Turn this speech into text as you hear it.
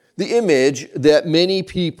The image that many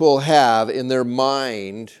people have in their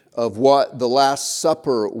mind of what the Last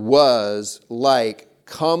Supper was like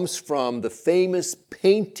comes from the famous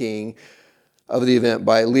painting of the event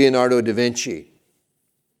by Leonardo da Vinci.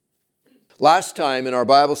 Last time in our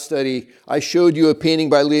Bible study, I showed you a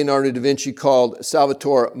painting by Leonardo da Vinci called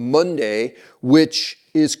Salvator Mundi, which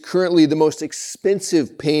is currently the most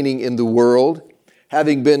expensive painting in the world,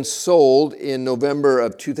 having been sold in November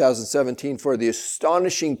of 2017 for the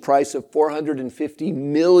astonishing price of $450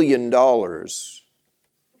 million. Well,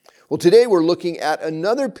 today we're looking at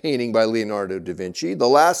another painting by Leonardo da Vinci, The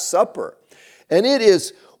Last Supper, and it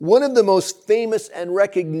is one of the most famous and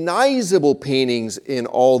recognizable paintings in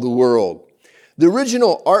all the world. The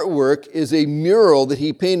original artwork is a mural that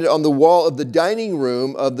he painted on the wall of the dining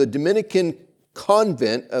room of the Dominican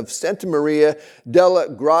convent of Santa Maria delle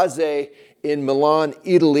Grazie in Milan,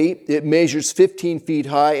 Italy. It measures 15 feet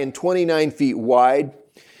high and 29 feet wide.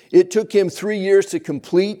 It took him 3 years to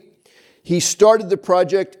complete. He started the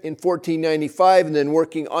project in 1495 and then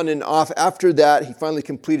working on and off after that, he finally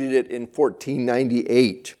completed it in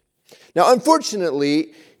 1498. Now,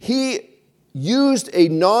 unfortunately, he used a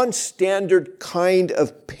non-standard kind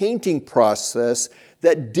of painting process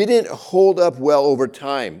that didn't hold up well over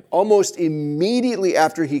time. Almost immediately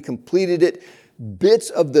after he completed it, bits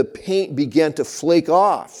of the paint began to flake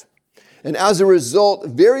off. And as a result,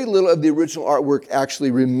 very little of the original artwork actually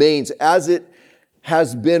remains, as it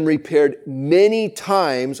has been repaired many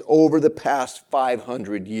times over the past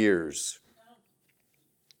 500 years.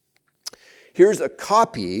 Here's a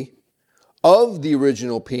copy of the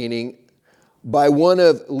original painting by one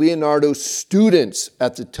of Leonardo's students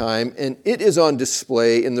at the time, and it is on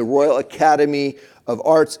display in the Royal Academy of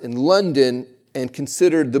Arts in London and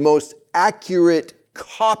considered the most accurate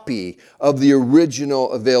copy of the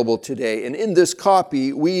original available today. And in this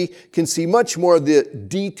copy, we can see much more of the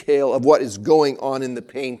detail of what is going on in the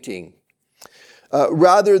painting.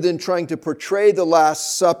 Rather than trying to portray the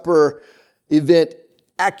Last Supper event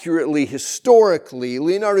accurately historically,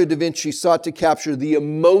 Leonardo da Vinci sought to capture the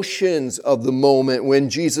emotions of the moment when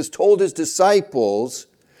Jesus told his disciples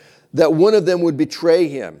that one of them would betray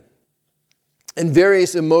him. And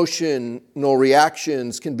various emotional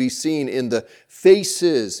reactions can be seen in the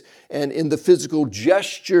faces and in the physical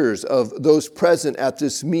gestures of those present at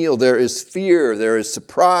this meal. There is fear, there is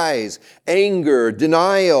surprise, anger,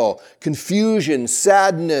 denial, confusion,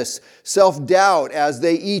 sadness, self-doubt as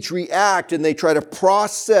they each react and they try to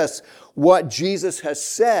process what Jesus has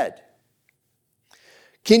said.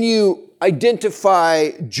 Can you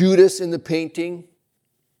identify Judas in the painting?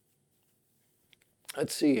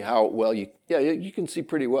 Let's see how well you can see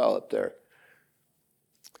pretty well up there.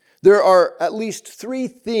 There are at least 3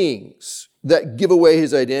 things that give away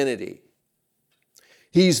his identity.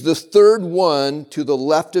 He's the third one to the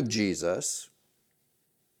left of Jesus.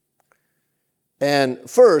 And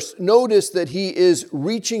first, notice that he is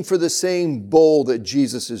reaching for the same bowl that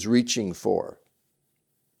Jesus is reaching for.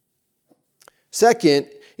 Second,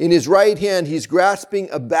 in his right hand, he's grasping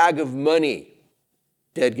a bag of money.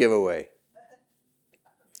 Dead giveaway.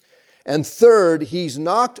 And third, he's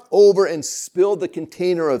knocked over and spilled the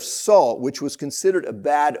container of salt, which was considered a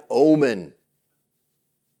bad omen.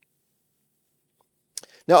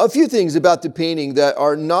 Now, a few things about the painting that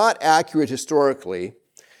are not accurate historically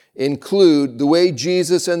include the way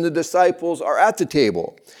Jesus and the disciples are at the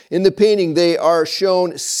table. In the painting, they are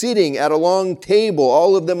shown sitting at a long table,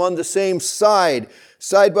 all of them on the same side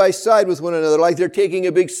by side with one another, like they're taking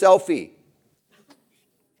a big selfie.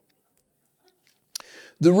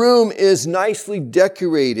 The room is nicely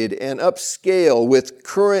decorated and upscale with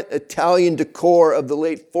current Italian decor of the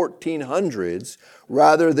late 1400s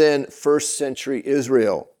rather than first century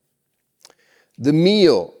Israel. The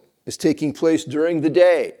meal is taking place during the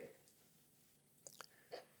day.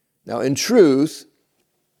 Now, in truth,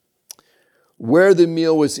 where the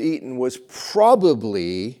meal was eaten was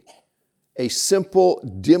probably a simple,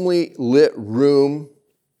 dimly lit room.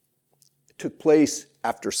 It took place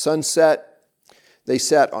after sunset. They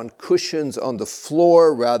sat on cushions on the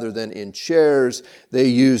floor rather than in chairs. They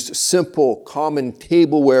used simple, common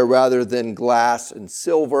tableware rather than glass and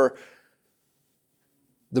silver.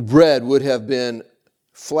 The bread would have been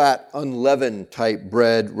flat, unleavened type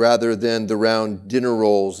bread rather than the round dinner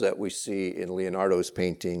rolls that we see in Leonardo's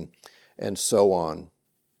painting, and so on.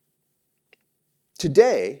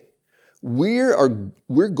 Today,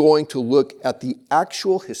 we're going to look at the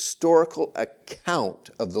actual historical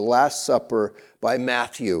account of the Last Supper by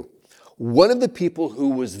Matthew, one of the people who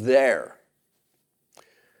was there.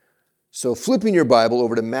 So flipping your Bible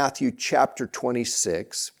over to Matthew chapter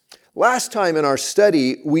 26, Last time in our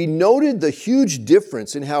study, we noted the huge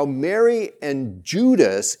difference in how Mary and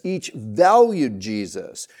Judas each valued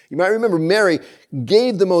Jesus. You might remember Mary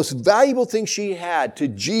gave the most valuable thing she had to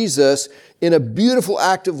Jesus in a beautiful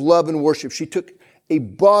act of love and worship. She took a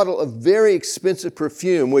bottle of very expensive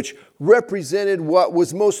perfume, which represented what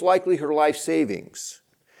was most likely her life savings.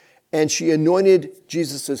 And she anointed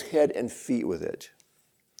Jesus' head and feet with it.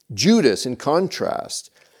 Judas, in contrast,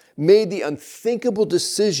 made the unthinkable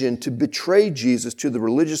decision to betray Jesus to the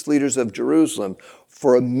religious leaders of Jerusalem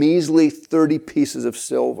for a measly 30 pieces of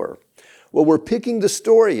silver. Well, we're picking the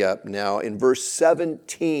story up now in verse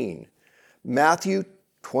 17. Matthew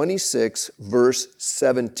 26, verse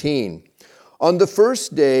 17. On the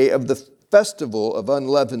first day of the festival of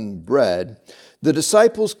unleavened bread, the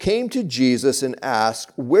disciples came to Jesus and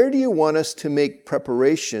asked, "Where do you want us to make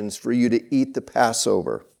preparations for you to eat the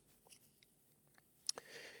Passover?"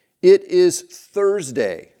 It is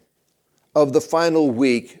Thursday of the final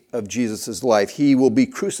week of Jesus' life. He will be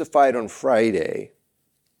crucified on Friday.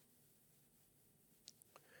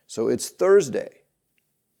 So it's Thursday.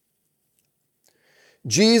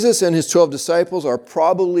 Jesus and his 12 disciples are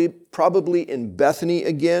probably in Bethany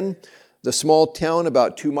again, the small town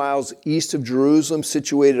about 2 miles east of Jerusalem,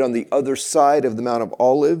 situated on the other side of the Mount of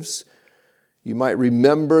Olives. You might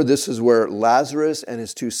remember this is where Lazarus and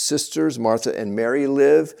his 2 sisters, Martha and Mary,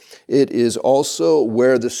 live. It is also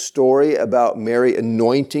where the story about Mary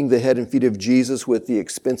anointing the head and feet of Jesus with the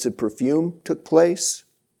expensive perfume took place.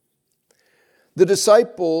 The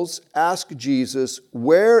disciples ask Jesus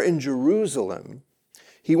where in Jerusalem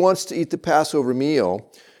he wants to eat the Passover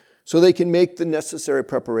meal so they can make the necessary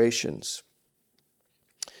preparations.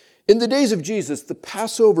 In the days of Jesus, the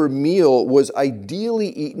Passover meal was ideally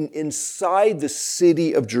eaten inside the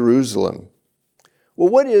city of Jerusalem. Well,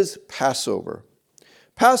 what is Passover?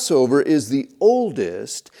 Passover is the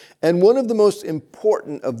oldest and one of the most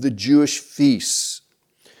important of the Jewish feasts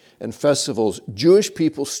and festivals. Jewish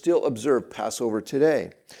people still observe Passover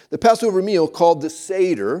today. The Passover meal, called the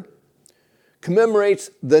Seder,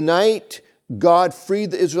 commemorates the night God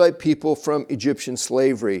freed the Israelite people from Egyptian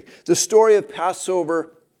slavery. The story of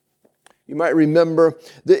Passover, you might remember,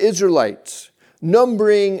 the Israelites,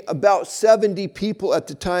 numbering about 70 people at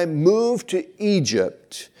the time, moved to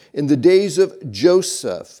Egypt in the days of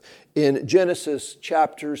Joseph in Genesis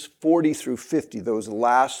chapters 40 through 50, those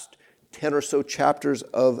last 10 or so chapters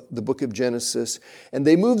of the book of Genesis. And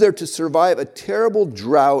they moved there to survive a terrible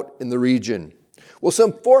drought in the region. Well,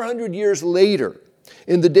 some 400 years later,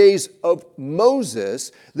 in the days of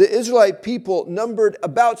Moses, the Israelite people numbered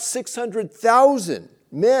about 600,000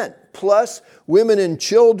 men, plus women and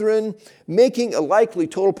children, making a likely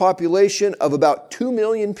total population of about 2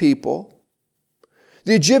 million people.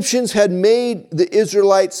 The Egyptians had made the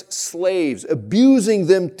Israelites slaves, abusing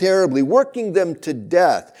them terribly, working them to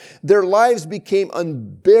death. Their lives became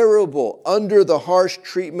unbearable under the harsh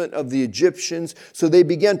treatment of the Egyptians, so they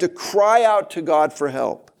began to cry out to God for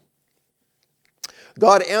help.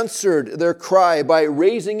 God answered their cry by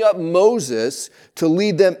raising up Moses to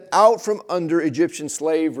lead them out from under Egyptian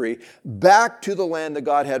slavery back to the land that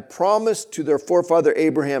God had promised to their forefather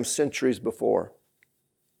Abraham centuries before.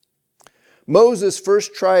 Moses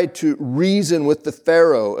first tried to reason with the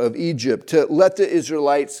Pharaoh of Egypt to let the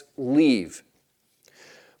Israelites leave.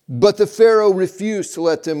 But the Pharaoh refused to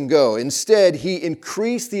let them go. Instead, he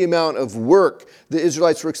increased the amount of work the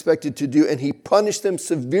Israelites were expected to do, and he punished them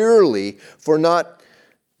severely for not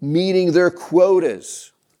meeting their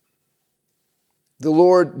quotas. The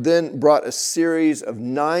Lord then brought a series of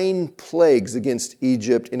 9 plagues against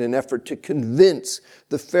Egypt in an effort to convince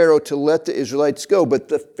the Pharaoh to let the Israelites go. But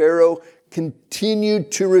the Pharaoh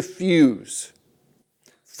continued to refuse.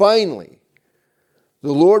 Finally,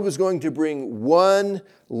 the Lord was going to bring one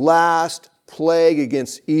last plague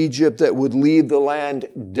against Egypt that would leave the land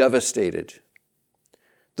devastated.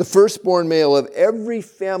 The firstborn male of every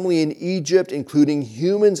family in Egypt, including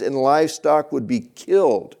humans and livestock, would be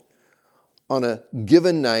killed on a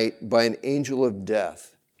given night by an angel of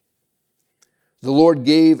death. The Lord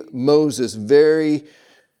gave Moses very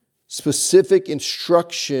specific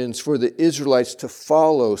instructions for the Israelites to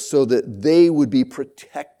follow so that they would be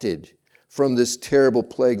protected from this terrible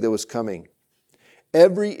plague that was coming.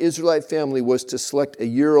 Every Israelite family was to select a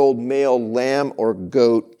year-old male lamb or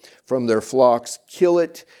goat from their flocks, kill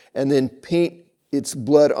it, and then paint its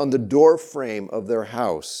blood on the door frame of their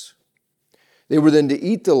house. They were then to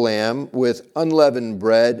eat the lamb with unleavened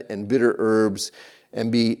bread and bitter herbs and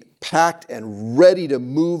be packed and ready to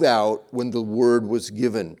move out when the word was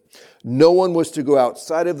given. No one was to go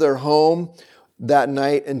outside of their home that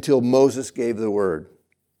night until Moses gave the word.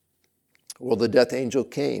 Well, the death angel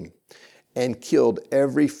came. and killed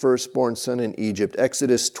every firstborn son in Egypt.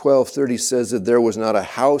 Exodus 12:30 says that there was not a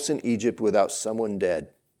house in Egypt without someone dead.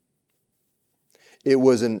 It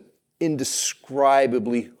was an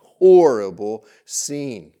indescribably horrible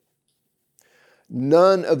scene.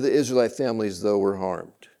 None of the Israelite families, though, were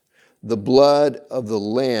harmed. The blood of the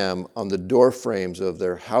lamb on the door frames of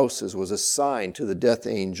their houses was a sign to the death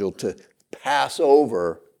angel to pass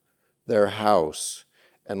over their house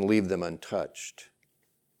and leave them untouched.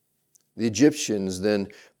 The Egyptians then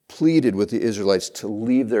pleaded with the Israelites to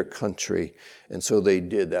leave their country, and so they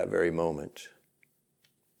did that very moment.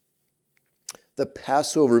 The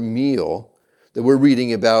Passover meal that we're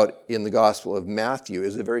reading about in the Gospel of Matthew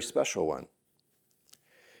is a very special one.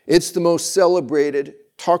 It's the most celebrated,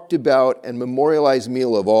 talked about, and memorialized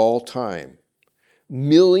meal of all time.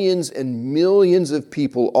 Millions and millions of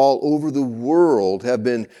people all over the world have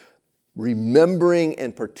been remembering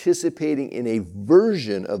and participating in a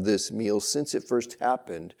version of this meal since it first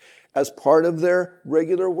happened as part of their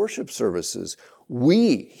regular worship services.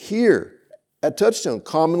 We here at Touchstone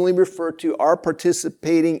commonly refer to our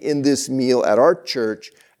participating in this meal at our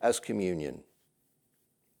church as communion.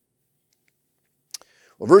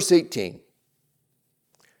 Well, verse 18.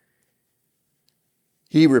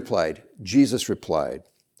 Jesus replied,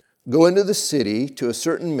 "Go into the city to a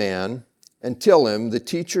certain man and tell him, the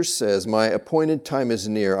teacher says, my appointed time is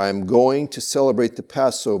near. I am going to celebrate the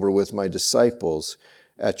Passover with my disciples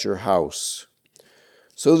at your house."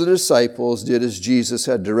 So the disciples did as Jesus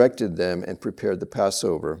had directed them and prepared the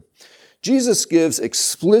Passover. Jesus gives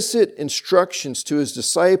explicit instructions to his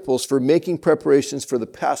disciples for making preparations for the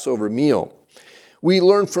Passover meal. We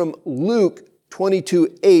learn from Luke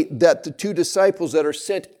 22:8 that the two disciples that are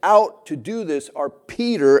sent out to do this are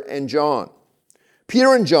Peter and John.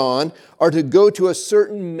 Peter and John are to go to a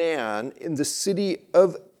certain man in the city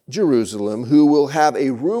of Jerusalem who will have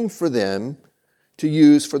a room for them to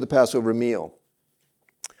use for the Passover meal.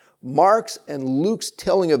 Mark's and Luke's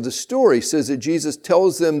telling of the story says that Jesus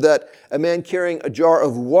tells them that a man carrying a jar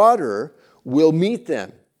of water will meet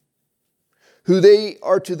them, who they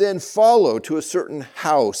are to then follow to a certain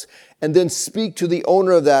house and then speak to the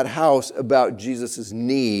owner of that house about Jesus'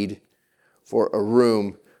 need for a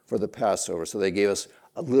room for the Passover. So they gave us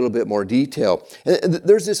a little bit more detail. And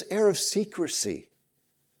there's this air of secrecy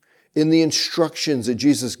in the instructions that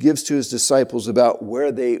Jesus gives to his disciples about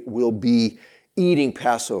where they will be eating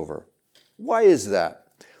Passover. Why is that?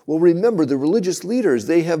 Well, remember, the religious leaders,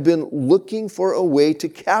 they have been looking for a way to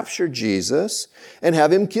capture Jesus and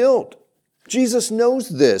have him killed. Jesus knows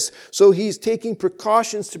this, so he's taking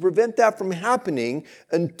precautions to prevent that from happening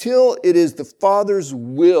until it is the Father's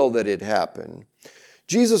will that it happen.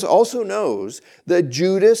 Jesus also knows that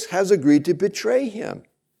Judas has agreed to betray him.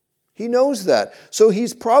 He knows that. So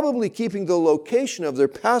he's probably keeping the location of their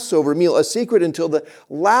Passover meal a secret until the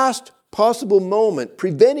last possible moment,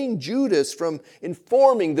 preventing Judas from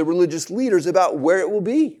informing the religious leaders about where it will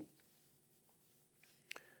be.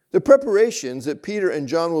 The preparations that Peter and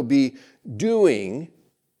John will be doing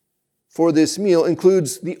for this meal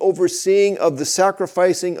includes the overseeing of the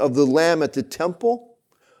sacrificing of the lamb at the temple,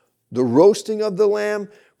 the roasting of the lamb,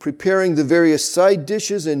 preparing the various side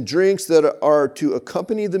dishes and drinks that are to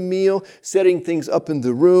accompany the meal, setting things up in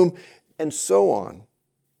the room, and so on.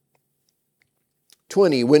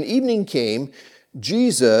 20. When evening came,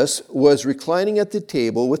 Jesus was reclining at the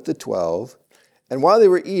table with the 12, and while they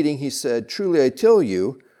were eating, he said, "Truly I tell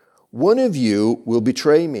you, one of you will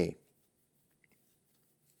betray me."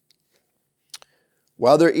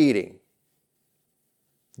 While they're eating,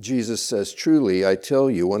 Jesus says, "Truly I tell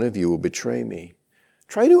you, one of you will betray me."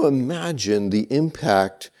 Try to imagine the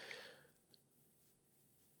impact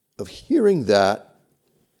of hearing that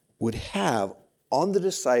would have on the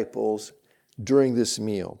disciples during this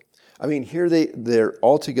meal. I mean, here they're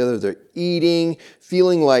all together, they're eating,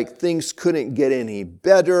 feeling like things couldn't get any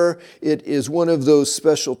better. It is one of those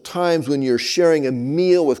special times when you're sharing a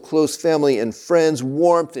meal with close family and friends.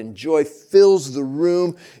 Warmth and joy fills the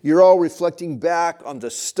room. You're all reflecting back on the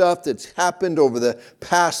stuff that's happened over the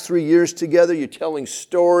past 3 years together. You're telling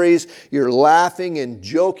stories, you're laughing and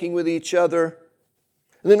joking with each other.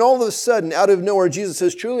 And then all of a sudden, out of nowhere, Jesus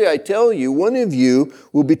says, "Truly I tell you, one of you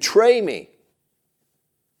will betray me."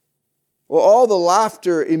 Well, all the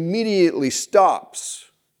laughter immediately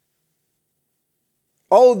stops.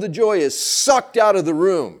 All of the joy is sucked out of the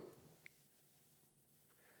room.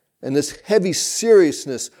 And this heavy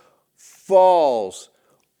seriousness falls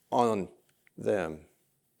on them.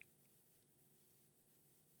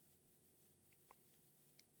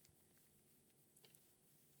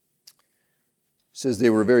 It says they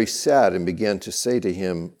were very sad and began to say to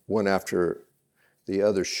him one after the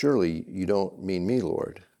other, surely you don't mean me,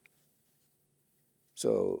 Lord.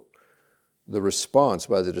 So the response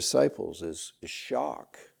by the disciples is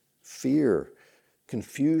shock, fear,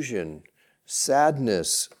 confusion,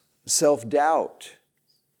 sadness, self-doubt.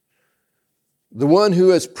 The one who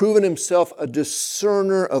has proven himself a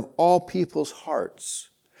discerner of all people's hearts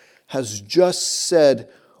has just said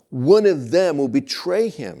one of them will betray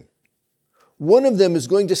him. One of them is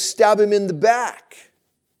going to stab him in the back.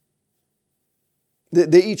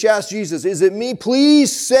 They each ask Jesus, is it me?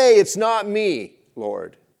 Please say it's not me,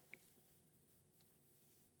 Lord.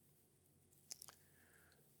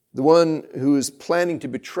 The one who is planning to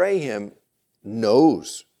betray him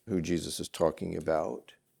knows who Jesus is talking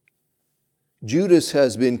about. Judas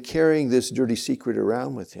has been carrying this dirty secret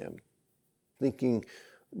around with him, thinking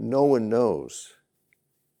no one knows.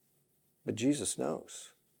 But Jesus knows.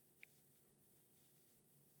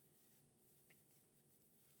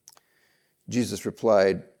 Jesus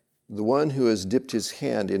replied, the one who has dipped his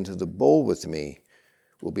hand into the bowl with me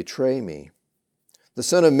will betray me. The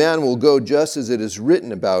Son of Man will go just as it is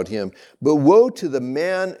written about him, but woe to the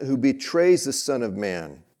man who betrays the Son of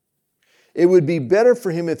Man. It would be better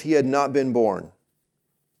for him if he had not been born.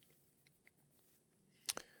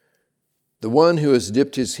 The one who has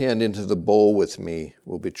dipped his hand into the bowl with me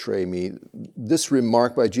will betray me. This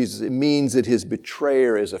remark by Jesus, it means that his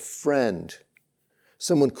betrayer is a friend,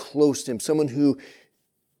 someone close to him, someone who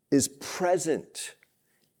is present,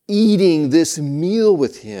 eating this meal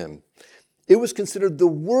with him. It was considered the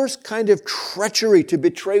worst kind of treachery to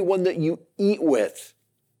betray one that you eat with.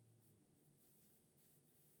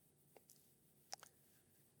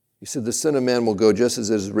 He said, the Son of Man will go just as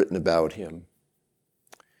it is written about him.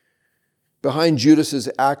 Behind Judas's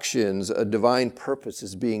actions, a divine purpose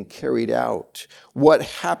is being carried out. What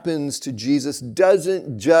happens to Jesus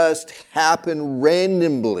doesn't just happen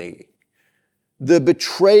randomly. The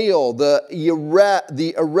betrayal, the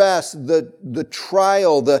arrest, the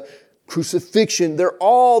trial, the crucifixion, they're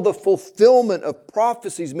all the fulfillment of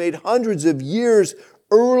prophecies made hundreds of years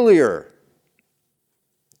earlier.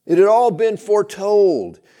 It had all been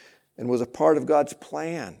foretold and was a part of God's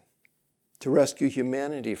plan to rescue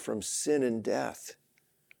humanity from sin and death.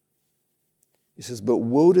 He says, but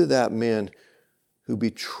woe to that man who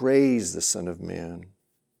betrays the Son of Man.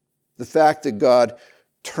 The fact that God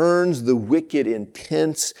turns the wicked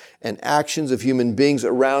intents and actions of human beings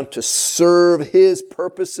around to serve his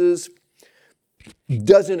purposes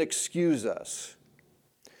doesn't excuse us.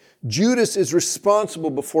 Judas is responsible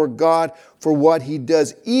before God for what he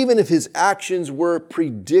does, even if his actions were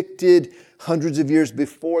predicted hundreds of years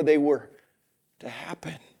before they were to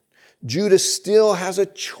happen. Judas still has a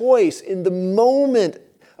choice in the moment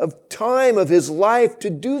of time of his life to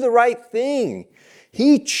do the right thing.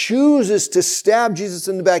 He chooses to stab Jesus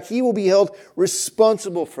in the back. He will be held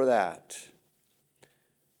responsible for that.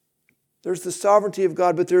 There's the sovereignty of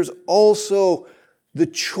God, but there's also the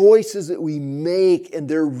choices that we make, and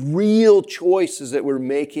they're real choices that we're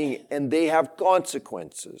making, and they have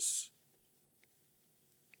consequences.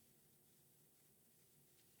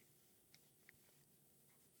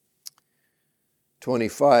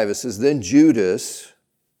 "25, it says, then Judas,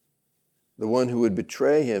 the one who would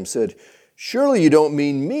betray him, said, surely you don't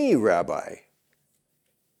mean me, Rabbi.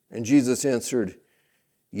 And Jesus answered,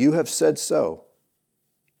 you have said so.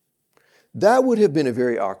 That would have been a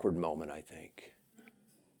very awkward moment, I think.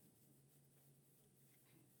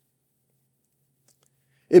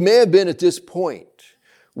 It may have been at this point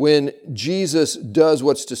when Jesus does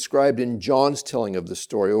what's described in John's telling of the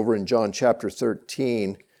story. Over in John chapter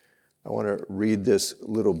 13, I want to read this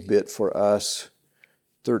little bit for us.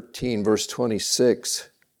 13, verse 26.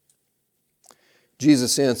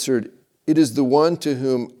 Jesus answered, it is the one to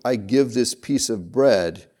whom I give this piece of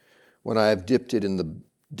bread when I have dipped it in the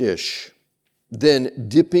dish. Then,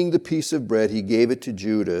 dipping the piece of bread, he gave it to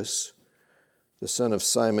Judas, the son of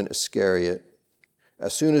Simon Iscariot.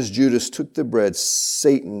 As soon as Judas took the bread,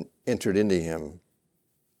 Satan entered into him.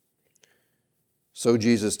 So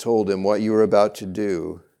Jesus told him, what you are about to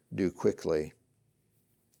do quickly.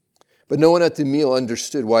 But no one at the meal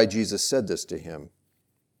understood why Jesus said this to him.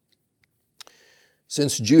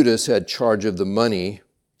 Since Judas had charge of the money,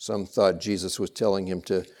 some thought Jesus was telling him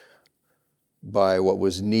to buy what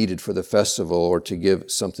was needed for the festival or to give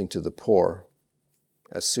something to the poor.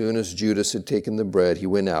 As soon as Judas had taken the bread, he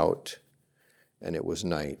went out, and it was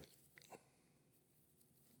night.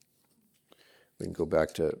 We can go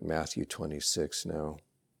back to Matthew 26 now.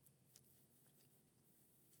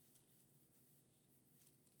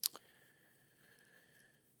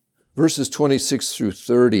 Verses 26 through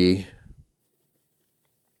 30,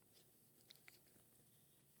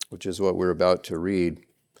 which is what we're about to read,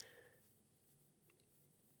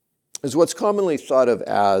 is what's commonly thought of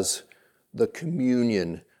as the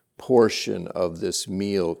communion portion of this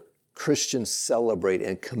meal. Christians celebrate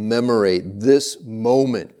and commemorate this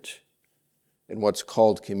moment in what's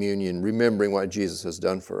called communion, remembering what Jesus has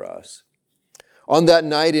done for us. On that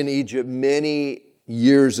night in Egypt, many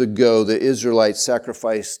years ago, the Israelites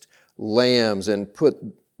sacrificed lambs and put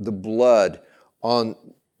the blood on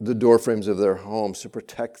the doorframes of their homes to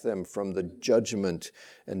protect them from the judgment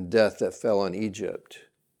and death that fell on Egypt.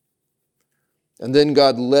 And then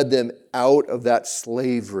God led them out of that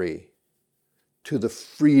slavery to the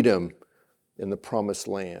freedom in the promised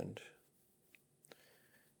land.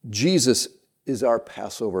 Jesus is our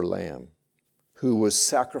Passover lamb who was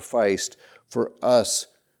sacrificed for us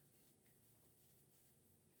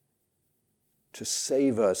to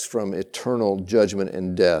save us from eternal judgment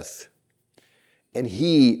and death. And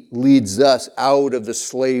he leads us out of the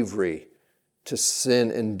slavery to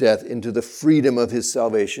sin and death into the freedom of his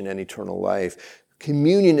salvation and eternal life.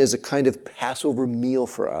 Communion is a kind of Passover meal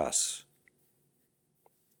for us.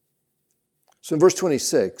 So in verse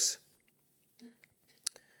 26,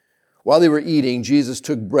 while they were eating, Jesus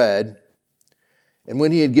took bread, and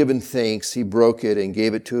when he had given thanks, he broke it and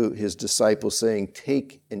gave it to his disciples, saying,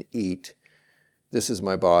 "Take and eat. This is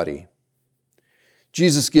my body."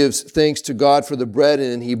 Jesus gives thanks to God for the bread,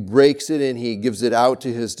 and he breaks it and he gives it out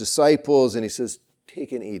to his disciples, and he says,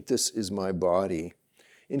 "Take and eat. This is my body."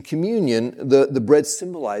 In communion, the bread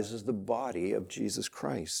symbolizes the body of Jesus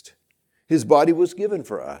Christ. His body was given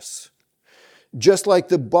for us. Just like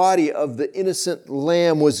the body of the innocent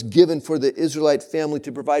lamb was given for the Israelite family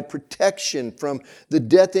to provide protection from the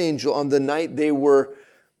death angel on the night they were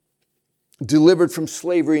delivered from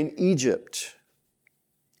slavery in Egypt,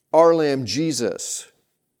 our lamb, Jesus,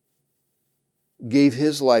 gave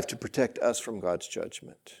his life to protect us from God's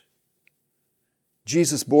judgment.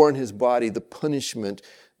 Jesus bore in his body the punishment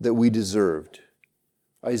that we deserved.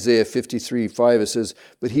 Isaiah 53:5, it says,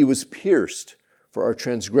 "But he was pierced for our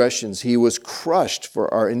transgressions. He was crushed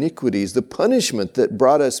for our iniquities. The punishment that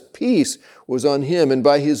brought us peace was on him, and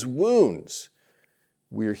by his wounds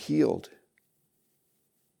we are healed."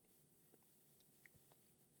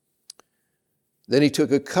 Then he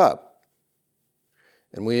took a cup,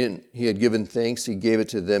 and when he had given thanks, he gave it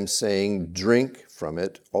to them, saying, "Drink from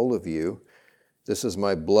it, all of you. This is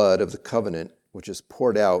my blood of the covenant, which is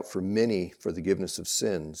poured out for many for the forgiveness of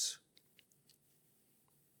sins."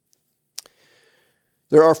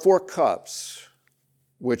 There are 4 cups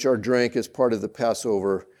which are drank as part of the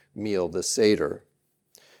Passover meal, the Seder.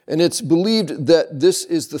 And it's believed that this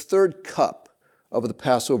is the 3rd cup of the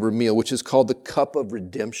Passover meal, which is called the cup of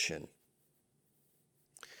redemption.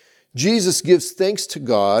 Jesus gives thanks to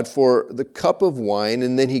God for the cup of wine,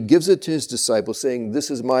 and then he gives it to his disciples, saying, "This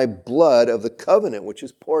is my blood of the covenant, which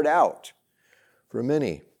is poured out for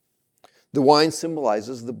many." The wine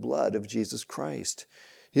symbolizes the blood of Jesus Christ.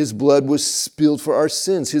 His blood was spilled for our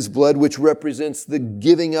sins. His blood, which represents the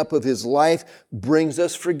giving up of his life, brings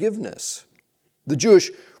us forgiveness. The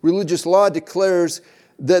Jewish religious law declares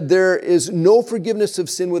that there is no forgiveness of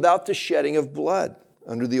sin without the shedding of blood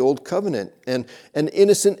under the old covenant. And an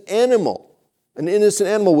innocent animal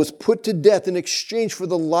was put to death in exchange for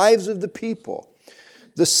the lives of the people.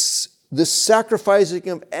 The sacrificing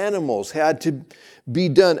of animals had to be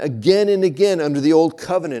done again and again under the old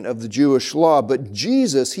covenant of the Jewish law. But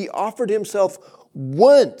Jesus, he offered himself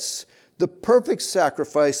once, the perfect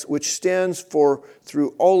sacrifice which stands for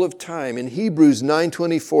through all of time. In Hebrews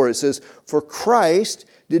 9:24, it says, "For Christ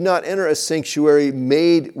did not enter a sanctuary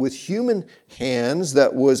made with human hands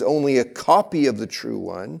that was only a copy of the true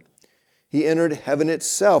one. He entered heaven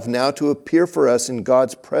itself, now to appear for us in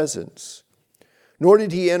God's presence. Nor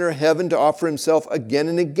did he enter heaven to offer himself again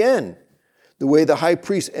and again, the way the high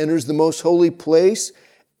priest enters the most holy place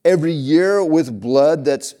every year with blood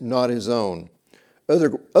that's not his own.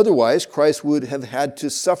 Otherwise, Christ would have had to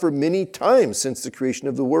suffer many times since the creation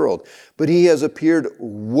of the world. But he has appeared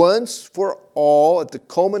once for all at the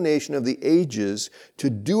culmination of the ages to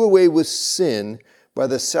do away with sin by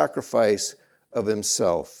the sacrifice of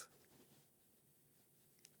himself."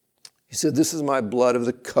 He said, "This is my blood of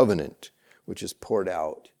the covenant, which is poured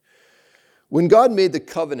out." When God made the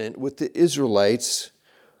covenant with the Israelites,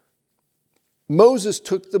 Moses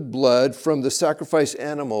took the blood from the sacrifice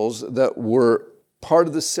animals that were part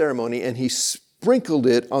of the ceremony, and he sprinkled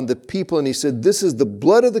it on the people, and he said, "This is the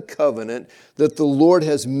blood of the covenant that the Lord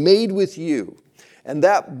has made with you." And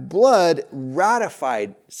that blood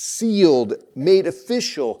ratified, sealed, made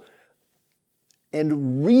official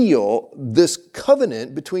and real this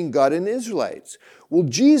covenant between God and the Israelites. Well,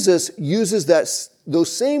 Jesus uses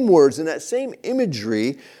those same words and that same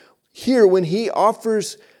imagery here when he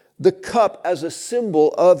offers the cup as a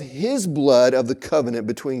symbol of his blood of the covenant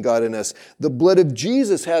between God and us. The blood of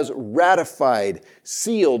Jesus has ratified,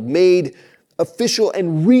 sealed, made official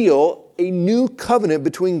and real a new covenant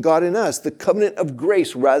between God and us, the covenant of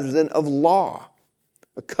grace rather than of law.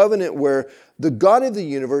 A covenant where the God of the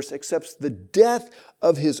universe accepts the death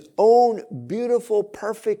of his own beautiful,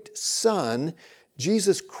 perfect Son,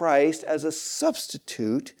 Jesus Christ, as a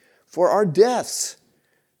substitute for our deaths.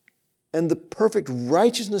 And the perfect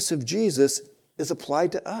righteousness of Jesus is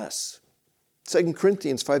applied to us. 2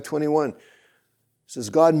 Corinthians 5:21 says,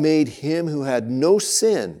 God made him who had no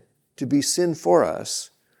sin to be sin for us,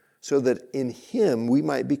 so that in him we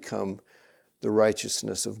might become the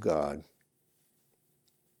righteousness of God.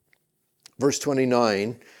 Verse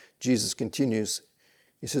 29, Jesus continues.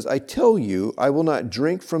 He says, I tell you, I will not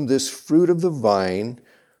drink from this fruit of the vine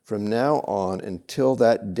from now on until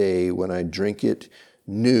that day when I drink it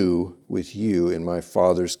new with you in my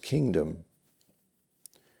Father's kingdom.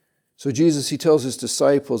 So Jesus, he tells his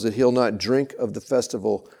disciples that he'll not drink of the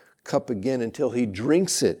festival cup again until he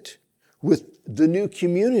drinks it with the new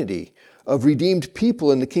community of redeemed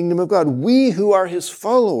people in the kingdom of God. We who are his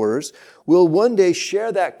followers will one day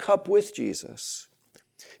share that cup with Jesus.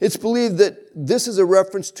 It's believed that this is a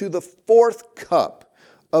reference to the fourth cup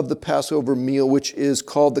of the Passover meal, which is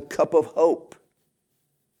called the cup of hope.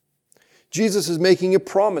 Jesus is making a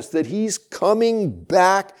promise that he's coming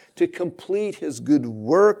back to complete his good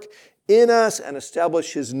work in us and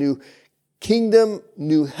establish his new kingdom,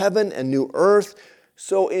 new heaven and new earth.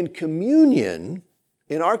 So in communion,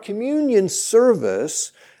 in our communion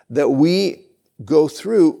service that we go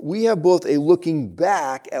through, we have both a looking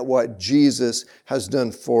back at what Jesus has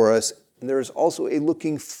done for us, and there is also a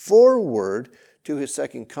looking forward to his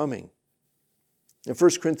second coming. In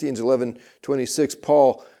 1 Corinthians 11:26,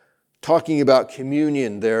 Paul, talking about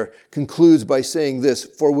communion there, concludes by saying this,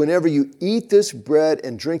 for whenever you eat this bread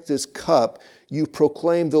and drink this cup, you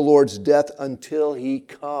proclaim the Lord's death until he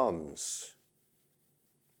comes.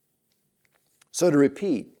 So to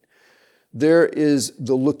repeat, there is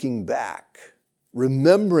the looking back,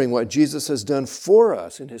 remembering what Jesus has done for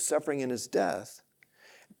us in his suffering and his death.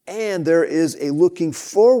 And there is a looking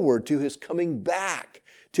forward to his coming back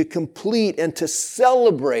to complete and to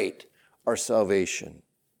celebrate our salvation.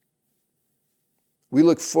 We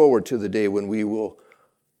look forward to the day when we will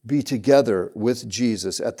be together with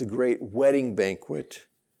Jesus at the great wedding banquet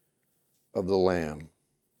of the Lamb.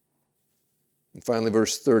 And finally,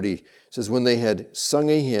 verse 30 says, when they had sung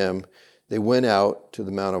a hymn, they went out to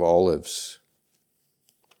the Mount of Olives.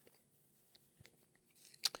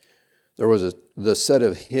 There was the set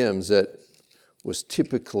of hymns that was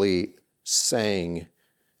typically sang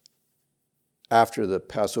after the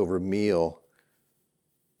Passover meal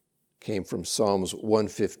came from Psalms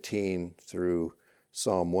 115 through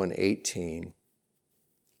Psalm 118.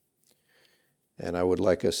 And I would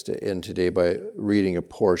like us to end today by reading a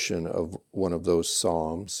portion of one of those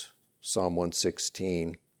Psalms, Psalm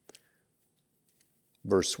 116,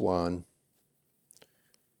 verse 1. It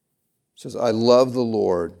says, I love the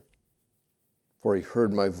Lord, for he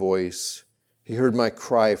heard my voice. He heard my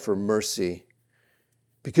cry for mercy.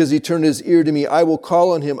 Because he turned his ear to me, I will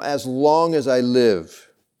call on him as long as I live.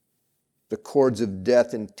 The cords of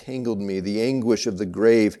death entangled me. The anguish of the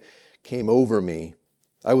grave came over me.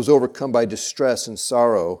 I was overcome by distress and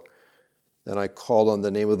sorrow. Then I called on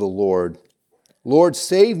the name of the Lord. Lord,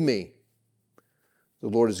 save me. The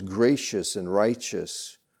Lord is gracious and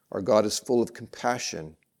righteous. Our God is full of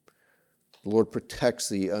compassion. The Lord protects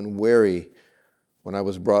the unwary. When I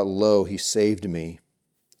was brought low, he saved me.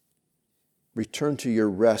 Return to your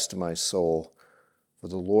rest, my soul, for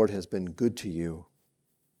the Lord has been good to you.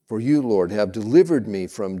 For you, Lord, have delivered me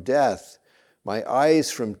from death, my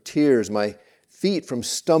eyes from tears, my feet from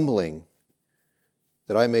stumbling,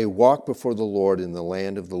 that I may walk before the Lord in the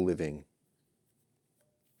land of the living.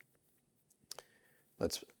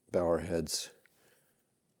 Let's bow our heads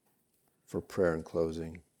for prayer and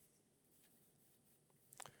closing.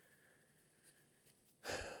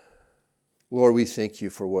 Lord, we thank you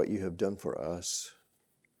for what you have done for us.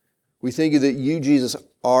 We thank you that you, Jesus,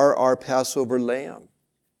 are our Passover lamb.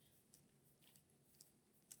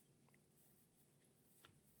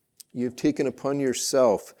 You have taken upon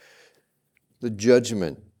yourself the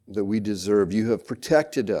judgment that we deserve. You have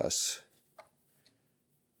protected us,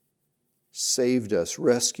 saved us,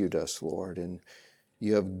 rescued us, Lord, and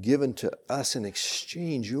you have given to us in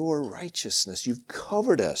exchange your righteousness. You've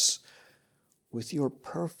covered us with your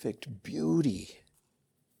perfect beauty.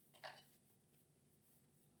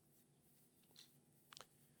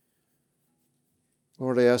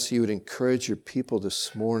 Lord, I ask you would encourage your people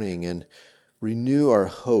this morning and renew our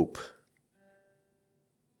hope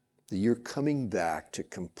that you're coming back to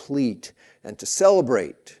complete and to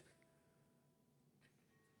celebrate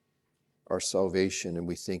our salvation. And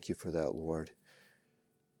we thank you for that, Lord.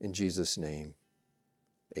 In Jesus' name,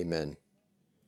 amen.